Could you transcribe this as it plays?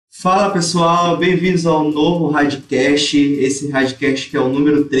Fala pessoal, bem-vindos ao novo Radcast, esse Radcast que é o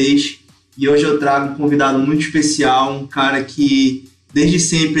número 3, e hoje eu trago um convidado muito especial, um cara que desde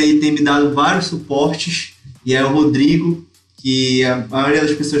sempre aí tem me dado vários suportes, e é o Rodrigo, que a maioria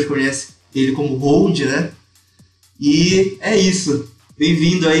das pessoas conhece ele como Hold, né? E é isso,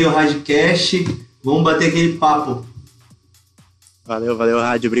 bem-vindo aí ao Radcast, vamos bater aquele papo. Valeu,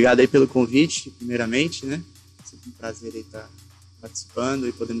 Rádio. Obrigado aí pelo convite, primeiramente, né? É sempre um prazer aí estar participando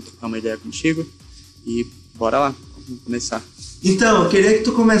e podendo trocar uma ideia contigo. E bora lá, vamos começar. Então, eu queria que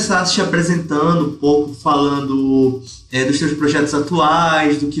tu começasse te apresentando um pouco, falando dos teus projetos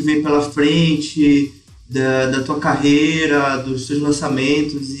atuais, do que vem pela frente, da tua carreira, dos teus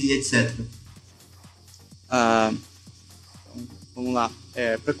lançamentos e etc. Então, vamos lá.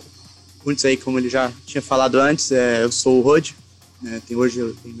 Para muitos aí, como ele já tinha falado antes, eu sou o Rod. Hoje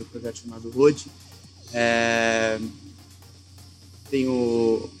eu tenho meu projeto chamado Rod.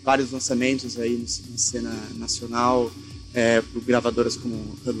 Tenho vários lançamentos aí na cena nacional, por gravadoras como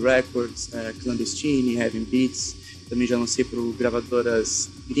Hub Records, Clandestine, Heaven Beats. Também já lancei por gravadoras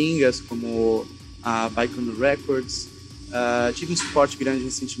gringas como a Baikonur Records. Tive um suporte grande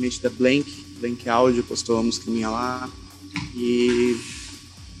recentemente da Blank Audio, postou uma música minha lá. E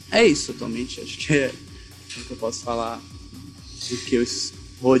é isso atualmente, acho que é o que eu posso falar do que o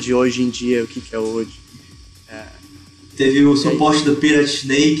Rod hoje em dia, o que é o Rod. Teve o suporte do Pirate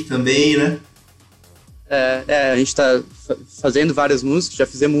Snake também, né? A gente está fazendo várias músicas, já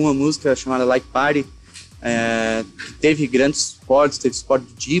fizemos uma música chamada Like Party, que teve grandes suportes, teve suporte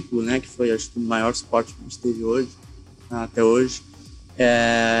do Diplo, né, que foi, acho que, o maior suporte que a gente teve hoje, até hoje.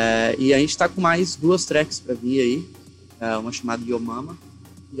 E a gente está com mais 2 tracks para vir aí, uma chamada Yo Mama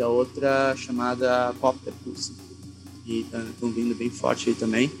e a outra chamada Pop the Pussy. E estão vindo bem forte aí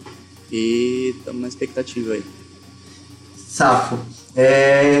também, e estamos na expectativa aí. Safo.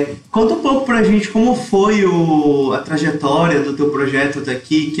 Conta um pouco pra gente como foi a trajetória do teu projeto até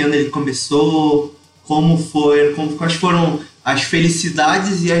aqui, que ano ele começou, quais foram as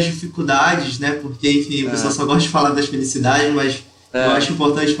felicidades e as dificuldades, né? Porque, enfim, o pessoal só gosta de falar das felicidades, mas eu acho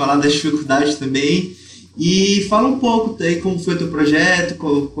importante falar das dificuldades também. E fala um pouco aí como foi o teu projeto,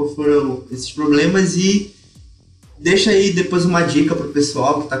 qual foram esses problemas e deixa aí depois uma dica pro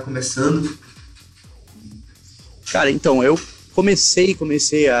pessoal que está começando. Cara, então, eu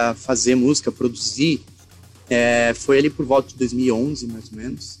comecei a fazer música, produzir, foi ali por volta de 2011, mais ou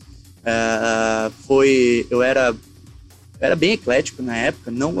menos. Eu era bem eclético na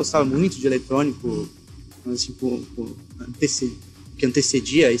época, não gostava muito de eletrônico, assim, que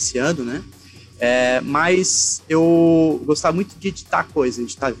antecedia esse ano, né? Mas eu gostava muito de editar coisas,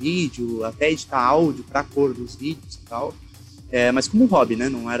 editar vídeo, até editar áudio para cor dos vídeos e tal. Mas como hobby, né?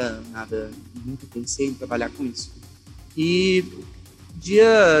 Não era nada, nunca pensei em trabalhar com isso. E um dia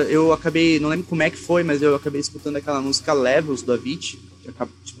eu acabei, não lembro como é que foi, mas eu acabei escutando aquela música Levels do Avicii, que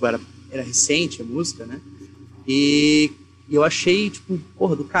era recente a música, né? E eu achei, tipo,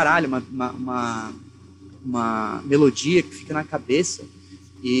 porra, do caralho, uma melodia que fica na cabeça.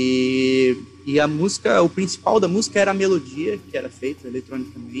 E a música, o principal da música era a melodia, que era feita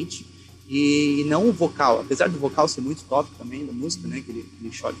eletronicamente, e não o vocal, apesar do vocal ser muito top também da música, né, aquele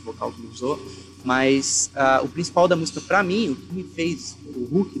shot vocal que ele usou, mas o principal da música para mim, o que me fez o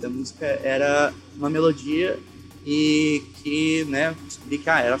hook da música era uma melodia e que, né, descobri que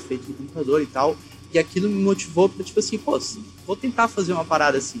era feito no computador e tal, e aquilo me motivou para, tipo assim, pô, vou tentar fazer uma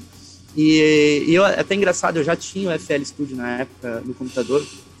parada assim. E eu, até engraçado, eu já tinha o FL Studio na época no computador,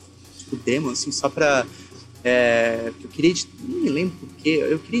 tipo demo, assim, só pra... eu queria editar, não me lembro porquê,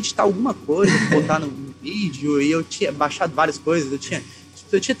 eu queria editar alguma coisa, botar no vídeo, e eu tinha baixado várias coisas,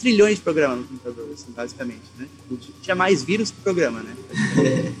 eu tinha trilhões de programas no computador, assim, basicamente, né? Tinha mais vírus que programa, né?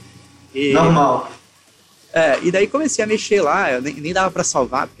 Normal. E daí comecei a mexer lá, eu nem dava pra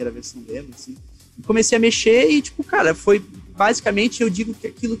salvar, porque era a versão demo, assim. Comecei a mexer e, tipo, cara, foi... Basicamente, eu digo que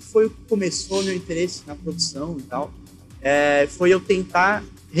aquilo que foi o que começou meu interesse na produção e tal, foi eu tentar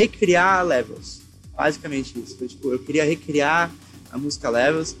recriar Levels. Basicamente isso. Foi, tipo, eu queria recriar a música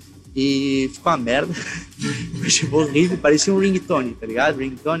Levels e ficou uma merda. Ficou horrível, parecia um ringtone, tá ligado?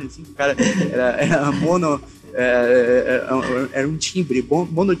 Ringtone, assim, o cara era mono... era um timbre,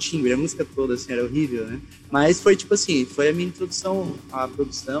 monotimbre, a música toda, assim, era horrível, né? Mas foi, tipo assim, foi a minha introdução à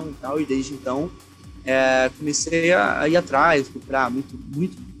produção e tal, e desde então... comecei a ir atrás, procurar muito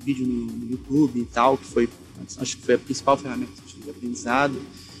vídeo no YouTube e tal, que foi, acho que foi a principal ferramenta de aprendizado.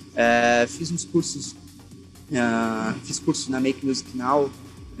 Fiz uns cursos, fiz curso na Make Music Now,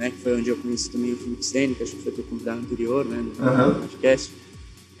 né, que foi onde eu conheci também o Felipe Sene, que acho que foi teu convidado anterior, né, no podcast.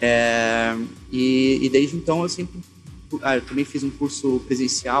 E desde então eu sempre eu também fiz um curso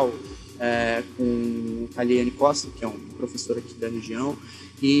presencial com o Caliane Costa, que é um professor aqui da região.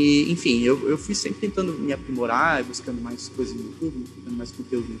 E, enfim, eu fui sempre tentando me aprimorar, buscando mais coisas no YouTube, buscando mais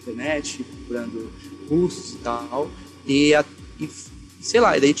conteúdo na internet, procurando cursos e tal. E sei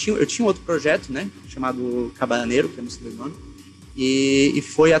lá, daí eu tinha um outro projeto, né, chamado Cabaneiro, que é no sobrenome, e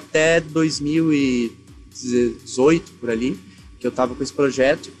foi até 2018, por ali, que eu estava com esse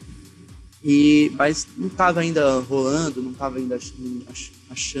projeto, mas não estava ainda rolando, não estava ainda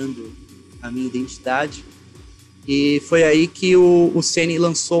achando a minha identidade. E foi aí que o Ceni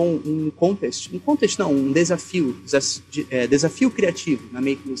lançou um desafio criativo na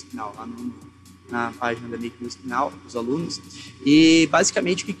Make Music Now, lá na página da Make Music Now, dos alunos. E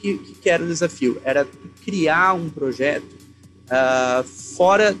basicamente o que era o desafio? Era criar um projeto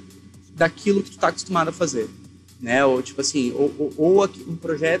fora daquilo que tu está acostumado a fazer, né? Ou tipo assim, ou um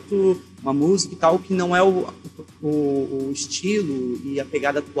projeto, uma música e tal, que não é o estilo e a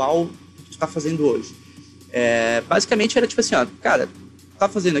pegada atual que tu está fazendo hoje. Basicamente era tipo assim, ó, cara, tá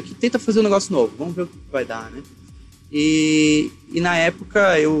fazendo aqui, tenta fazer um negócio novo, vamos ver o que vai dar, né? E na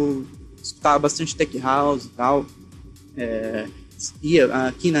época eu escutava bastante tech house e tal, ia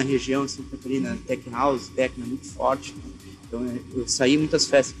aqui na região, Santa Catarina, tech house, techno é muito forte, né? Então eu saí em muitas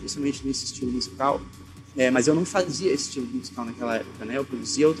festas, principalmente nesse estilo musical, mas eu não fazia esse estilo musical naquela época, né? Eu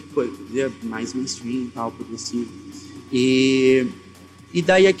produzia outra coisa, produzia mais mainstream e tal, progressivo. E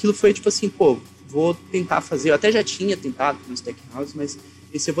daí aquilo foi tipo assim, pô, vou tentar fazer, eu até já tinha tentado nos tech house, mas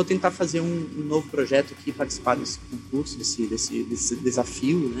eu vou tentar fazer um novo projeto aqui, participar desse concurso, desse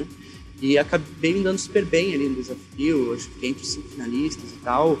desafio, né? E acabei me dando super bem ali no desafio, acho que fiquei entre os 5 finalistas e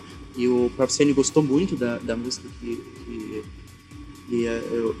tal, e o próprio Ceni gostou muito da música que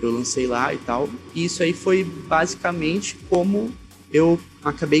eu lancei lá e tal, e isso aí foi basicamente como eu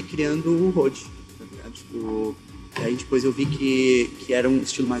acabei criando o Road, tá ligado? Tipo, aí depois eu vi que era um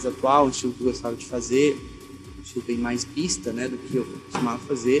estilo mais atual, um estilo que eu gostava de fazer, um estilo bem mais pista, né, do que eu costumava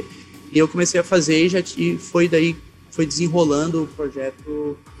fazer. E eu comecei a fazer e foi desenrolando o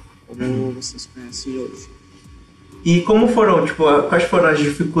projeto como vocês conhecem hoje. E como foram, tipo, quais foram as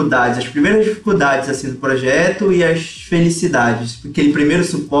dificuldades, as primeiras dificuldades assim do projeto e as felicidades? Aquele primeiro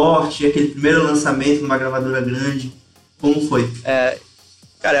suporte, aquele primeiro lançamento numa gravadora grande, como foi?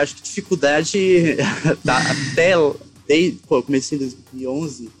 Cara, eu acho que dificuldade eu comecei em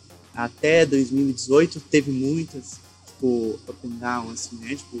 2011 até 2018, teve muitas, tipo, up and down, assim, né?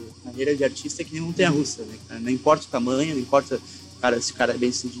 Tipo, carreira de artista é que nem montanha-russa, né, cara? Não importa o tamanho, não importa, cara, se o cara é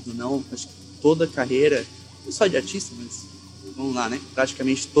bem sucedido ou não, acho que toda carreira, não só de artista, mas vamos lá, né?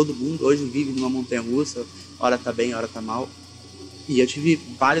 Praticamente todo mundo hoje vive numa montanha-russa, hora tá bem, hora tá mal. E eu tive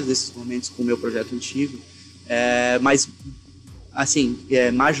vários desses momentos com o meu projeto antigo, mas assim,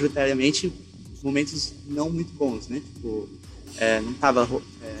 majoritariamente momentos não muito bons, né? Tipo, não tava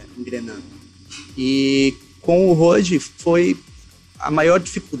engrenando. E com o Road foi a maior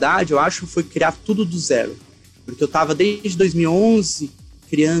dificuldade, eu acho, foi criar tudo do zero. Porque eu tava desde 2011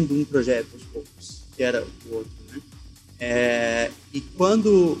 criando um projeto aos poucos, que era o outro, né? E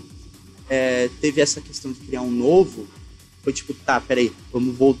quando teve essa questão de criar um novo, foi tipo, tá, peraí,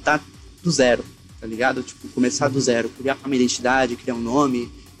 vamos voltar do zero, tá ligado? Tipo, começar do zero, criar uma identidade, criar um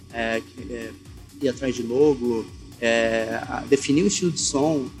nome, ir atrás de logo, definir o estilo de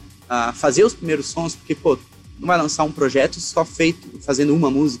som, fazer os primeiros sons, porque, pô, não vai lançar um projeto só fazendo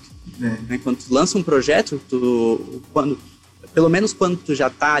uma música. Né? Quando tu lança um projeto, pelo menos quando tu já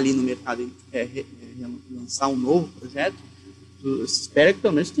tá ali no mercado e lançar um novo projeto, tu espera que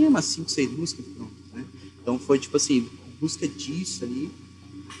pelo menos tenha umas 5, 6 músicas prontas, né? Então foi tipo assim, busca disso ali,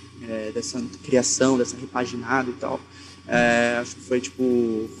 dessa criação, dessa repaginada e tal. Acho que foi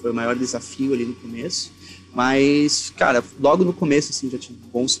o maior desafio ali no começo. Mas, cara, logo no começo, assim, já tive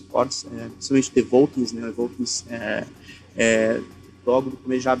bons suportes, principalmente o The Volkins, né? O Volkins, logo no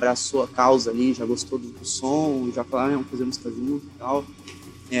começo já abraçou a causa ali, já gostou do som, já falou, vamos fazer música junto e tal.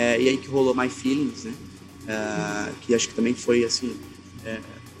 E aí que rolou My Feelings, né? Que acho que também foi, assim,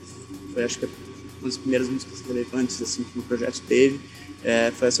 foi acho que uma das primeiras músicas relevantes, assim, que o projeto teve.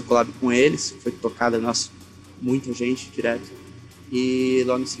 Foi essa collab com eles, foi tocada, nossa, muita gente direto. E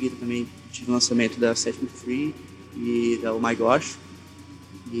logo em seguida também tive o lançamento da Set Me Free e da Oh My Gosh,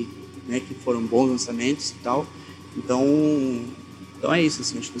 né, que foram bons lançamentos e tal. Então é isso,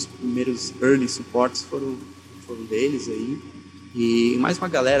 assim, acho que os primeiros early supports foram deles aí. E mais uma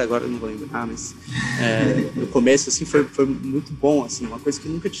galera, agora eu não vou lembrar, mas no começo, assim, foi muito bom, assim, uma coisa que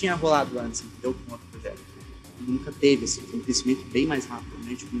nunca tinha rolado antes, entendeu? Com outro projeto. Nunca teve, assim, foi um crescimento bem mais rápido,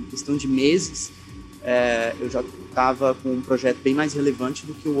 né? Tipo, em questão de meses, eu já estava com um projeto bem mais relevante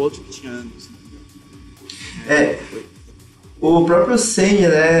do que o outro que tinha anos. Foi O próprio Senna,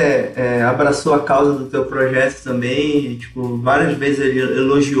 né, abraçou a causa do teu projeto também, tipo, várias vezes ele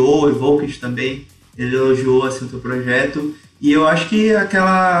elogiou, o Evoked também, ele elogiou, assim, o teu projeto, e eu acho que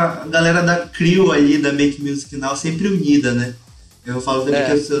aquela galera da Crew ali, da Make Music Now, sempre unida, né? Eu falo também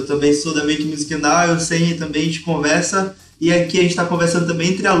que eu também sou da Make Music Now, o Senna também, a gente conversa, e aqui a gente tá conversando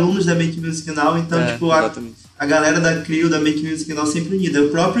também entre alunos da Make Music Now, então, tipo, a galera da Crew, da Make Music Now sempre unida. O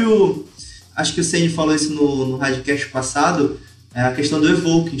próprio... Acho que o Senna falou isso no Radcast passado, a questão do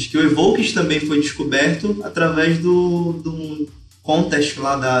Evoked, que o Evoked também foi descoberto através do contest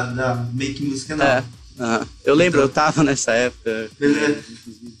lá da Make Music Now. Eu lembro, então, eu tava nessa época.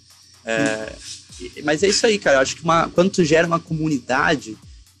 Mas é isso aí, cara. Eu acho que quando tu gera uma comunidade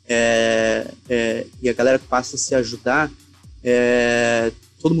e a galera passa a se ajudar,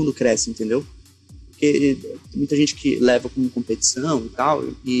 todo mundo cresce, entendeu? Porque tem muita gente que leva como competição e tal,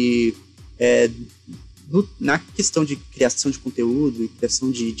 e na questão de criação de conteúdo e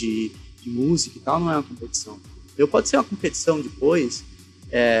criação de música e tal, não é uma competição. Pode ser uma competição depois,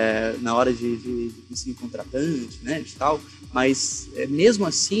 na hora de conseguir contratante, né, de tal, mas mesmo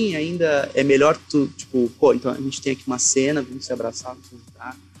assim ainda é melhor tu, tipo, então a gente tem aqui uma cena, vamos se abraçar, vamos se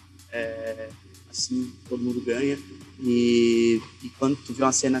ajudar, assim todo mundo ganha, e quando tu vê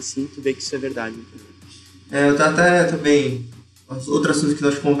uma cena assim, tu vê que isso é verdade. Eu tô até também... Outro assunto que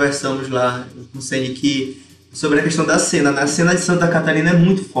nós conversamos lá com o Senna, sobre a questão da cena. A cena de Santa Catarina é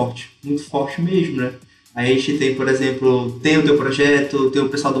muito forte mesmo, né? Aí a gente tem, por exemplo, tem o teu projeto, tem o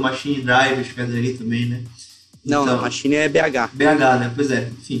pessoal do Machine Drive, que faz ali também, né? Não, então, Machine é BH. BH, né? Pois é,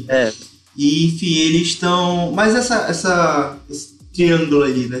 enfim. E, enfim, eles estão... Mas esse triângulo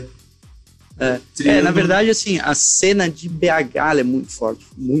ali, né? Na verdade, assim, a cena de BH ela é muito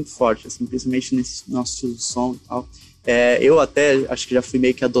forte, assim, principalmente nesse nosso estilo de som e tal. Eu até acho que já fui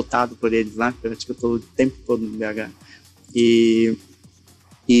meio que adotado por eles lá, porque eu acho que eu tô o tempo todo no BH. E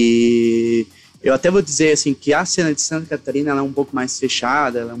eu até vou dizer assim, que a cena de Santa Catarina ela é um pouco mais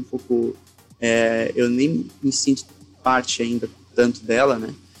fechada, ela é um pouco... eu nem me sinto parte ainda tanto dela,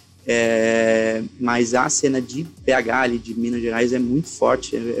 né? Mas a cena de BH ali, de Minas Gerais, é muito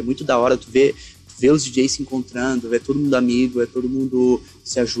forte, é muito da hora tu ver os DJs se encontrando, ver todo mundo amigo, todo mundo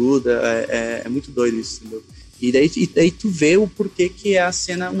se ajuda, é muito doido isso, entendeu? E daí tu vê o porquê que é a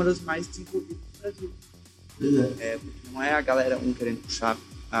cena uma das mais desenvolvidas do Brasil. Porque não é a galera um querendo puxar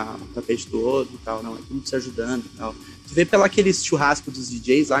o tapete do outro e tal, não, é todo mundo se ajudando e tal. Tu vê pela aqueles churrasco dos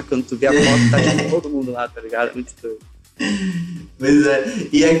DJs lá, quando tu vê a foto, tá tipo, todo mundo lá, tá ligado? É muito doido. Pois é,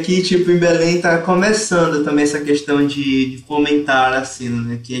 e aqui tipo em Belém tá começando também essa questão de fomentar a cena,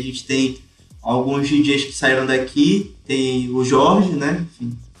 né? Que a gente tem alguns DJs que saíram daqui, tem o Jorge, né?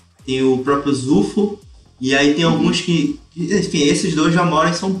 Enfim, tem o próprio Zufo, e aí tem alguns que, enfim, esses dois já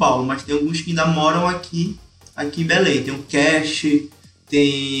moram em São Paulo, mas tem alguns que ainda moram aqui em Belém. Tem o Cash,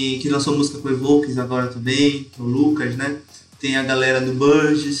 que lançou música com o Evokes agora também, que é o Lucas, né? Tem a galera do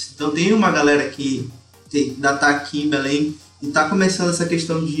Burgess, então tem uma galera que ainda tá aqui em Belém e tá começando essa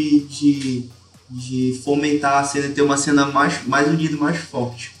questão de fomentar a cena e ter uma cena mais unida, mais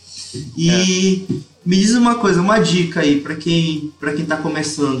forte. E me diz uma coisa, uma dica aí pra quem tá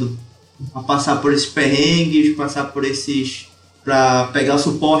começando a passar por esses perrengues, pra pegar o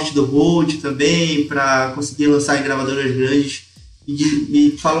suporte do Rode também, pra conseguir lançar em gravadoras grandes.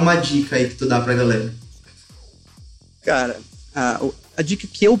 Me fala uma dica aí que tu dá pra galera. Cara, a dica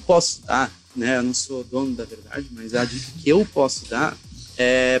que eu posso dar, né, eu não sou dono da verdade, mas a dica que eu posso dar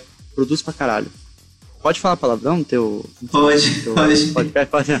é produz pra caralho. Pode falar palavrão? Pode.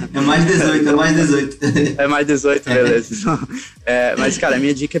 É mais 18, É mais 18, beleza. Mas, cara, a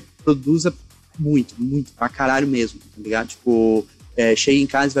minha dica é produza muito, pra caralho mesmo, tá ligado? Tipo, chega em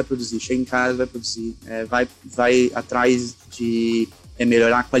casa e vai produzir, vai atrás de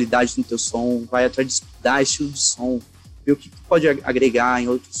melhorar a qualidade do teu som, vai atrás de estudar estilo de som, ver o que tu pode agregar em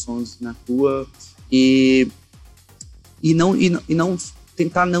outros sons na tua e não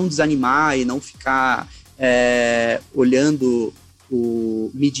tentar não desanimar e não ficar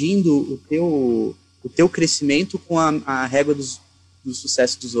medindo o teu crescimento com a régua do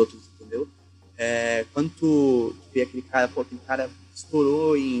sucesso dos outros, entendeu? Quando tu vê aquele cara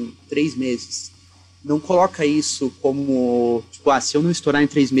estourou em 3 meses, não coloca isso como, tipo, se eu não estourar em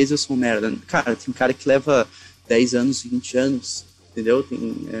 3 meses eu sou um merda. Cara, tem um cara que leva 10 anos, 20 anos, entendeu?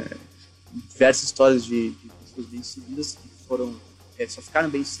 Tem diversas histórias de pessoas bem-sucedidas que foram, só ficaram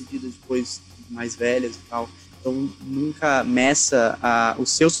bem-sucedidas depois mais velhas e tal. Então, nunca meça o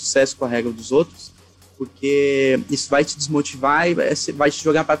seu sucesso com a regra dos outros, porque isso vai te desmotivar e vai te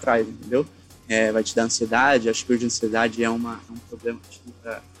jogar para trás, entendeu? Vai te dar ansiedade. Acho que hoje a ansiedade é um problema que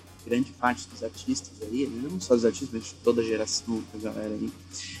grande parte dos artistas aí, né? Não só dos artistas, mas de toda a geração da galera aí.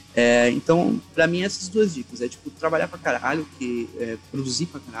 Então, pra mim, essas duas dicas. Tipo, trabalhar pra caralho, produzir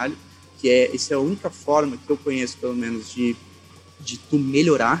pra caralho, essa é a única forma que eu conheço, pelo menos, de tu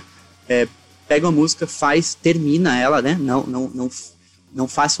melhorar. Pega uma música, termina ela, né? Não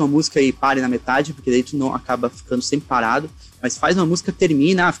faça uma música e pare na metade, porque daí tu não acaba ficando sempre parado, mas faz uma música,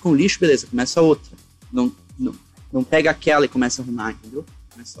 termina, fica um lixo, beleza, começa outra. Não pega aquela e começa a arrumar, entendeu?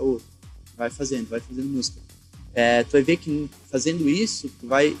 Começa outra. Vai fazendo música. Tu vai ver que fazendo isso, tu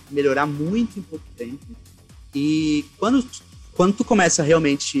vai melhorar muito em pouco tempo. E quando tu começa a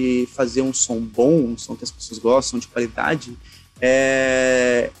realmente fazer um som bom, um som que as pessoas gostam, de qualidade,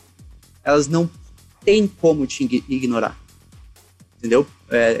 elas não têm como te ignorar. Entendeu?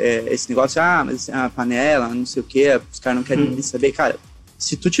 Esse negócio, mas a panela, não sei o que, os caras não querem nem saber. Cara,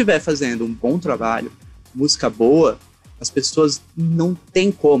 se tu estiver fazendo um bom trabalho, música boa, as pessoas não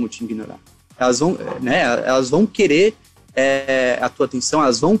têm como te ignorar. Elas vão querer a tua atenção,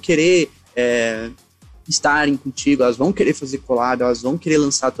 elas vão querer estarem contigo, elas vão querer fazer collab, elas vão querer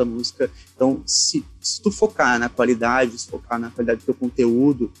lançar a tua música. Então, se tu focar na qualidade, se focar na qualidade do teu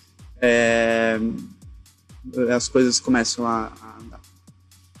conteúdo, as coisas começam a andar.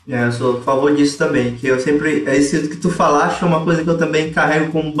 Eu sou a favor disso também, que eu sempre... Isso que tu falaste é uma coisa que eu também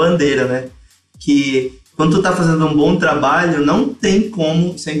carrego como bandeira, né? Que quando tu tá fazendo um bom trabalho, não tem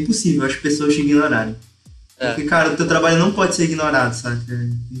como, isso é impossível, as pessoas te ignorarem. Porque, cara, o teu trabalho não pode ser ignorado, sabe?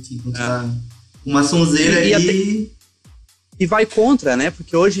 Enfim, quando tu tá uma sonzeira aí... E vai contra, né?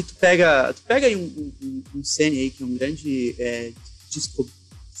 Porque hoje tu pega aí um Senna aí, que é um grande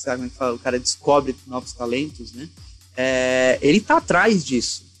sabe como é que fala? O cara descobre novos talentos, né? Ele tá atrás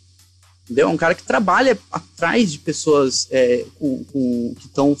disso, entendeu? É um cara que trabalha atrás de pessoas que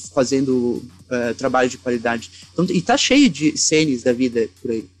estão fazendo trabalho de qualidade. Então, e tá cheio de cenas da vida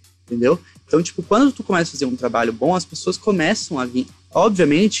por aí, entendeu? Então, tipo, quando tu começa a fazer um trabalho bom, as pessoas começam a vir.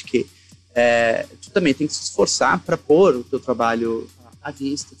 Obviamente que tu também tem que se esforçar para pôr o teu trabalho à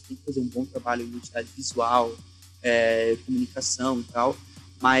vista, tu tem que fazer um bom trabalho em identidade visual, comunicação e tal.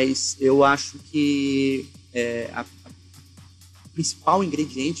 Mas eu acho que a principal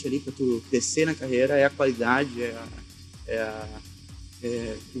ingrediente ali para tu crescer na carreira é a qualidade, a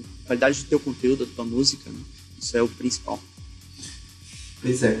qualidade do teu conteúdo, da tua música, né? Isso é o principal.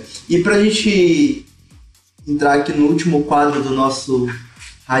 Pois é. E pra gente entrar aqui no último quadro do nosso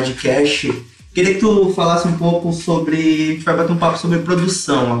Radcast, queria que tu falasse um pouco sobre... A gente vai bater um papo sobre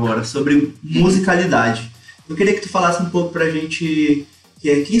produção agora, sobre musicalidade. Eu queria que tu falasse um pouco pra gente...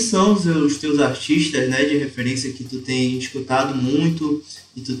 Quem são os teus artistas, né, de referência que tu tem escutado muito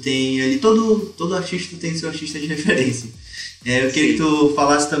e tu tem ali, todo artista tem seu artista de referência. Eu queria que tu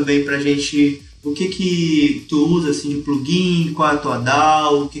falasse também pra gente o que tu usa assim, de plugin, qual é a tua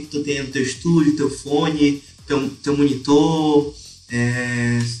DAW, o que tu tem no teu estúdio, teu fone, teu monitor.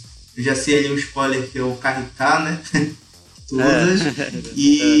 Eu já sei ali um spoiler que é o KRK, né, que tu usas.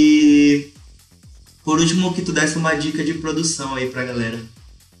 E... por último, que tu desse uma dica de produção aí pra galera.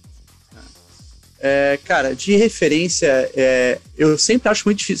 Cara, de referência, eu sempre acho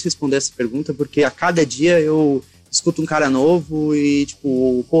muito difícil responder essa pergunta, porque a cada dia eu escuto um cara novo e,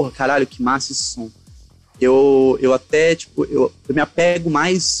 tipo, porra, caralho, que massa esse som. Eu até, tipo, eu me apego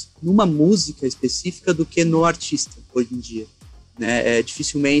mais numa música específica do que no artista, hoje em dia. Né?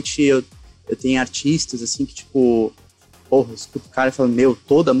 Dificilmente eu tenho artistas, assim, que, tipo, porra, eu escuto o cara e falo,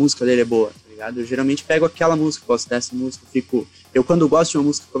 toda a música dele é boa. Eu geralmente pego aquela música, gosto dessa música, eu quando gosto de uma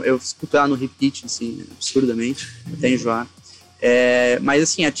música, eu escuto ela no repeat, assim, absurdamente, até enjoar. Mas,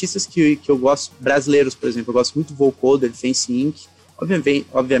 assim, artistas que eu gosto, brasileiros, por exemplo, eu gosto muito do Vocoder, Fancy Inc.,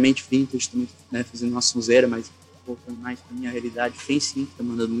 obviamente Vintage também, né, fazendo uma sonzeira, mas voltando mais pra minha realidade, Fancy Inc. tá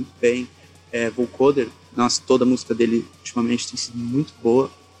mandando muito bem, Vocoder, nossa, toda a música dele ultimamente tem sido muito boa.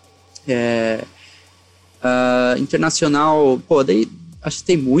 Internacional, daí acho que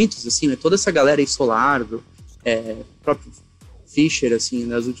tem muitos, assim, né? Toda essa galera aí, Solardo, o próprio Fischer, assim,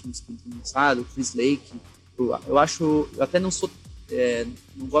 nas últimas que tem lançado, Chris Lake, eu acho, eu até não sou,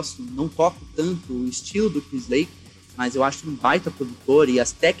 não toco tanto o estilo do Chris Lake, mas eu acho um baita produtor e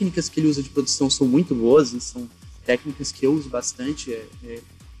as técnicas que ele usa de produção são muito boas e são técnicas que eu uso bastante,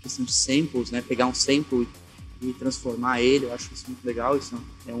 questão de samples, né? Pegar um sample e transformar ele, eu acho isso muito legal, isso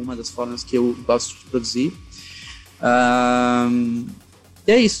é uma das formas que eu gosto de produzir.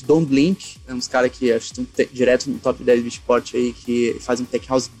 E é isso, Don't Blink, é uns caras que acho que estão direto no top 10 do Beatport aí, que fazem tech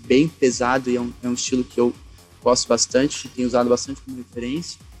house bem pesado e é um estilo que eu gosto bastante, tenho usado bastante como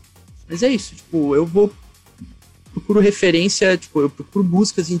referência. Mas é isso, tipo, procuro referência, tipo, eu procuro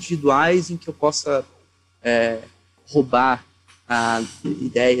músicas individuais em que eu possa roubar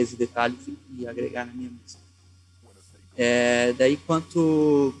ideias e detalhes e agregar na minha música. Daí,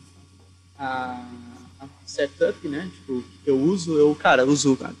 quanto a setup, né? Tipo, eu uso,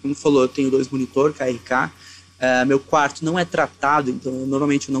 como falou, eu tenho 2 monitores KRK. Meu quarto não é tratado, então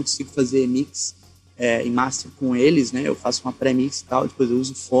normalmente eu não consigo fazer mix e master com eles, né? Eu faço uma pré-mix e tal, depois eu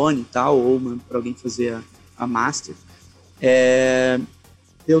uso fone e tal, ou mando para alguém fazer a master.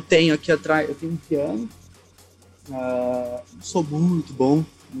 Eu tenho aqui atrás, eu tenho um piano. Não sou muito bom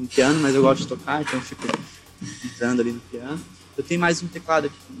no piano, mas eu gosto de tocar, então eu fico entrando ali no piano. Eu tenho mais um teclado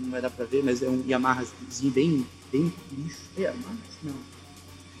aqui que não vai dar pra ver, mas é um Yamahazinho bem lixo. Yamaha? Não.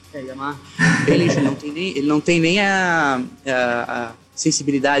 Yamaha. Bem lixo, ele não tem nem a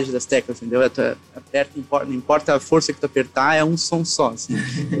sensibilidade das teclas, entendeu? Tu aperta, não importa a força que tu apertar, é um som só, assim.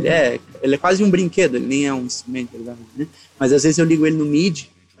 Ele é quase um brinquedo, ele nem é um instrumento, né? Mas às vezes eu ligo ele no MIDI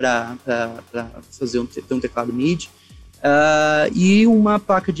para fazer ter um teclado MIDI. E uma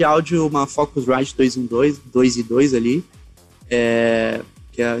placa de áudio, uma Focusrite 2.2 ali,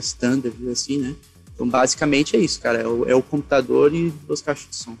 que é a standard, assim, né? Então, basicamente é isso, cara. É o computador e 2 caixas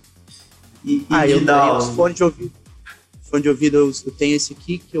de som. Eu tenho os fones de ouvido. Fone de ouvido, eu tenho esse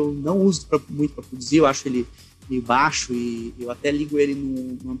aqui, que eu não uso muito para produzir, eu acho ele meio baixo, e eu até ligo ele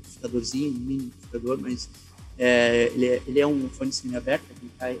num amplificadorzinho, um mini amplificador, mas ele é um fone semi-aberto,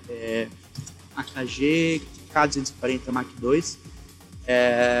 AKG K240 Mark II.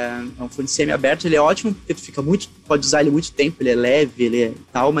 É um fone semi-aberto, ele é ótimo porque tu pode usar ele muito tempo, ele é leve, ele é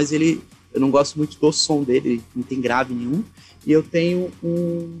tal, mas eu não gosto muito do som dele, não tem grave nenhum. E eu tenho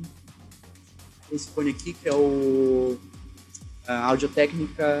esse fone aqui, que é a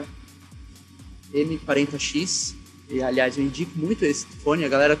Audio-Técnica M40X. E, aliás, eu indico muito esse fone, a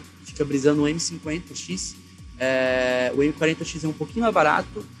galera fica brisando no M50X. O M40X é um pouquinho mais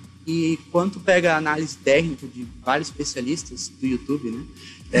barato, e quando pega a análise técnica de vários especialistas do YouTube, né,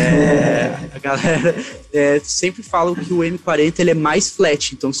 a galera sempre fala que o M40 ele é mais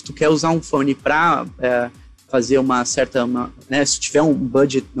flat. Então, se tu quer usar um fone para fazer né, se tiver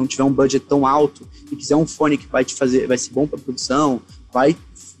não tiver um budget tão alto e quiser um fone que vai ser bom para produção, vai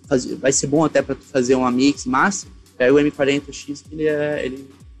ser bom até para tu fazer uma mix massa, pega o M40X, que ele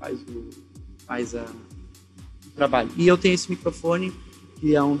faz o trabalho. E eu tenho esse microfone,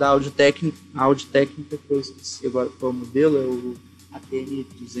 que é um da Audio-Técnica, que eu esqueci agora qual é o modelo, é o ATM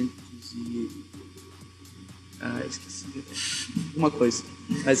 200 esqueci alguma coisa.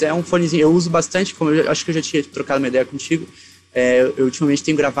 Mas é um fonezinho, eu uso bastante, como eu acho que eu já tinha trocado uma ideia contigo. Eu ultimamente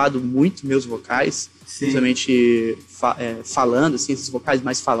tenho gravado muito meus vocais, principalmente falando, assim, esses vocais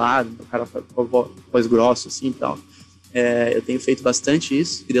mais falados, o cara com voz grossa, assim, e tal. Eu tenho feito bastante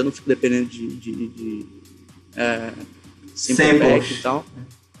isso, e eu não fico dependendo de samples e tal.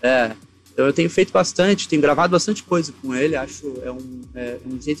 Então eu tenho feito bastante, tenho gravado bastante coisa com ele, acho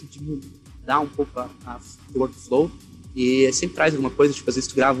um jeito de mudar um pouco a workflow, e sempre traz alguma coisa, tipo, às vezes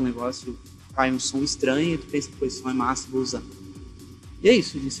tu grava um negócio, cai um som estranho, e tu pensa, pô, esse som é massa, vou usar. E é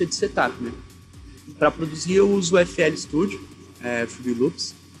isso é de setup, né? Para produzir eu uso o FL Studio, Fruity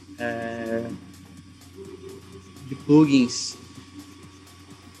Loops, de plugins.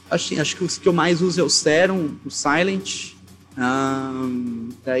 Acho que os que eu mais uso é o Serum, o Silent,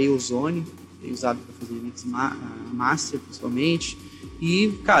 daí o Zone, tenho usado para fazer mix master, principalmente. E,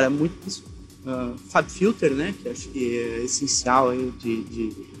 cara, muito Fab Filter, né? Que acho que é essencial aí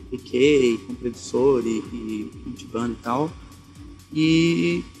de EQ, compressor e multiband e tal.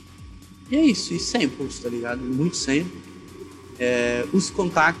 E é isso, e samples, tá ligado? Muito sample. Uso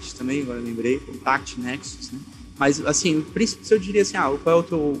Contact também, agora lembrei, Contact Nexus, né? Mas, assim, se eu diria assim, qual é o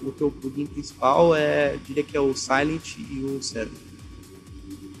teu plugin principal, diria que é o Silent e o Serum.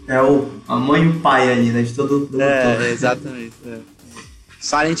 A mãe e o pai ali, né? De todo exatamente.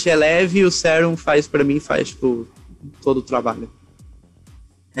 Silent é leve e o Serum faz tipo, todo o trabalho.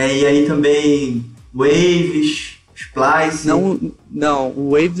 E aí também Waves, Splice? Não,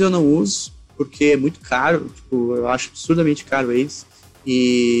 o Waves eu não uso, porque é muito caro, tipo, eu acho absurdamente caro o Waves,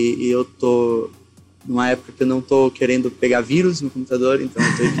 e eu tô numa época que eu não tô querendo pegar vírus no computador, então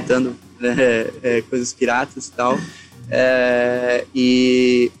eu tô evitando coisas piratas e tal.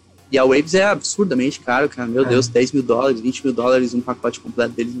 E a Waves é absurdamente caro, cara. Meu Deus, $10 mil, $20 mil, um pacote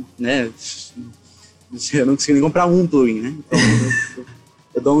completo deles, né? Eu não consigo nem comprar um plugin, né? Então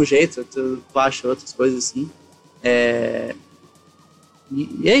eu dou um jeito, tu acha outras coisas assim.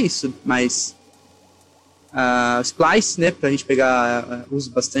 E é isso, mas Splice, né? Pra gente pegar, uso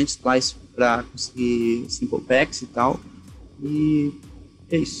bastante Splice pra conseguir simple packs e tal. E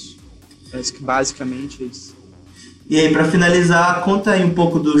é isso. Parece que basicamente é isso. E aí, para finalizar, conta aí um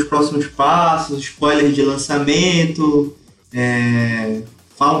pouco dos próximos passos, spoilers de lançamento,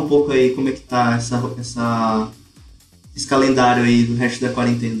 Fala um pouco aí como é que tá esse calendário aí do resto da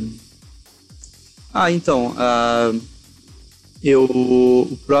quarentena. Então,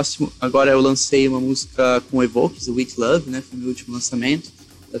 o próximo, agora eu lancei uma música com o Evoke, o With Love, né? Foi meu último lançamento,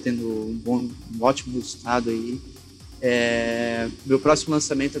 tá tendo um ótimo resultado aí. Meu próximo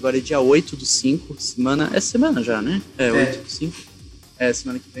lançamento agora é dia 8/5, semana já, né? 8/5,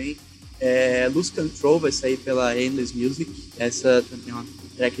 semana que vem. Lose Control vai sair pela Endless Music, essa também é uma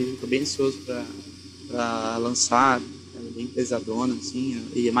track que eu tô bem ansioso pra lançar, ela é bem pesadona, assim,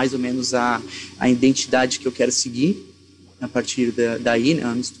 e é mais ou menos a identidade que eu quero seguir a partir daí, né,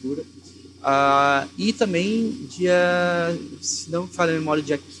 a mistura. E também se não me falha a memória,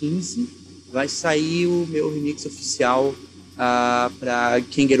 dia 15, vai sair o meu remix oficial para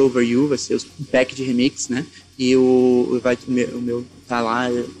Can't Get Over You, vai ser um pack de remix, né? E o meu tá lá,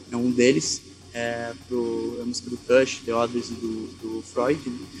 é um deles, a música do Kush, The Others e do Freud,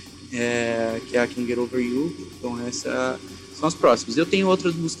 né? Que é a Can't Get Over You. Então essas são as próximas. Eu tenho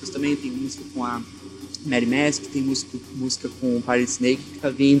outras músicas também, tem música com a Mary Mask, tem música com o Pirate Snake que tá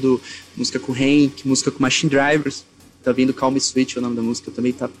vindo, música com o Hank, música com Machine Drivers, tá vindo Calm Me Switch, o nome da música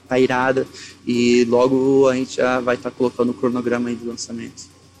também tá irada, e logo a gente já vai estar colocando o cronograma aí do lançamento.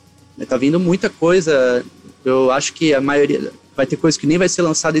 Tá vindo muita coisa, eu acho que a maioria, vai ter coisa que nem vai ser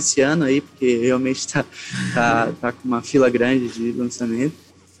lançada esse ano aí, porque realmente tá com uma fila grande de lançamento,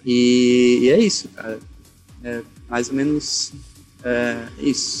 e é isso, cara, mais ou menos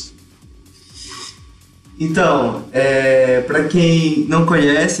isso. Então, para quem não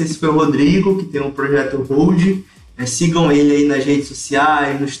conhece, esse foi o Rodrigo, que tem um projeto Road. Sigam ele aí nas redes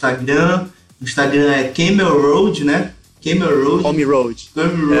sociais, no Instagram. No Instagram é Camel Road, né? Camel Road. Home Road.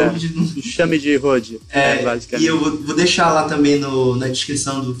 Home Road. Chame de Road, basicamente. E eu vou deixar lá também na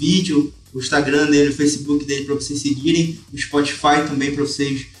descrição do vídeo o Instagram dele, o Facebook dele para vocês seguirem. O Spotify também para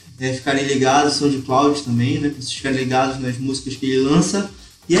vocês ficarem ligados. O SoundCloud também, né? Para vocês ficarem ligados nas músicas que ele lança.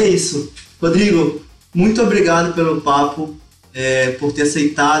 E é isso. Rodrigo, muito obrigado pelo papo, por ter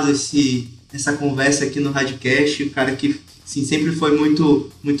aceitado essa conversa aqui no Radcast. Um cara que assim, sempre foi muito,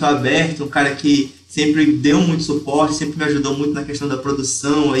 muito aberto, um cara que sempre deu muito suporte, sempre me ajudou muito na questão da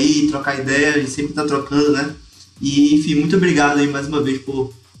produção, aí, trocar ideias, a gente sempre tá trocando, né? E, enfim, muito obrigado aí mais uma vez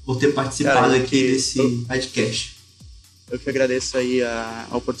por ter participado aqui desse Radcast. Eu que agradeço aí a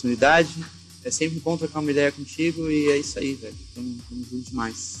oportunidade. É sempre bom trocar uma ideia contigo e é isso aí, velho. Tamo junto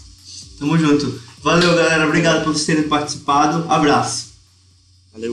demais. Tamo junto. Valeu, galera. Obrigado por vocês terem participado. Abraço.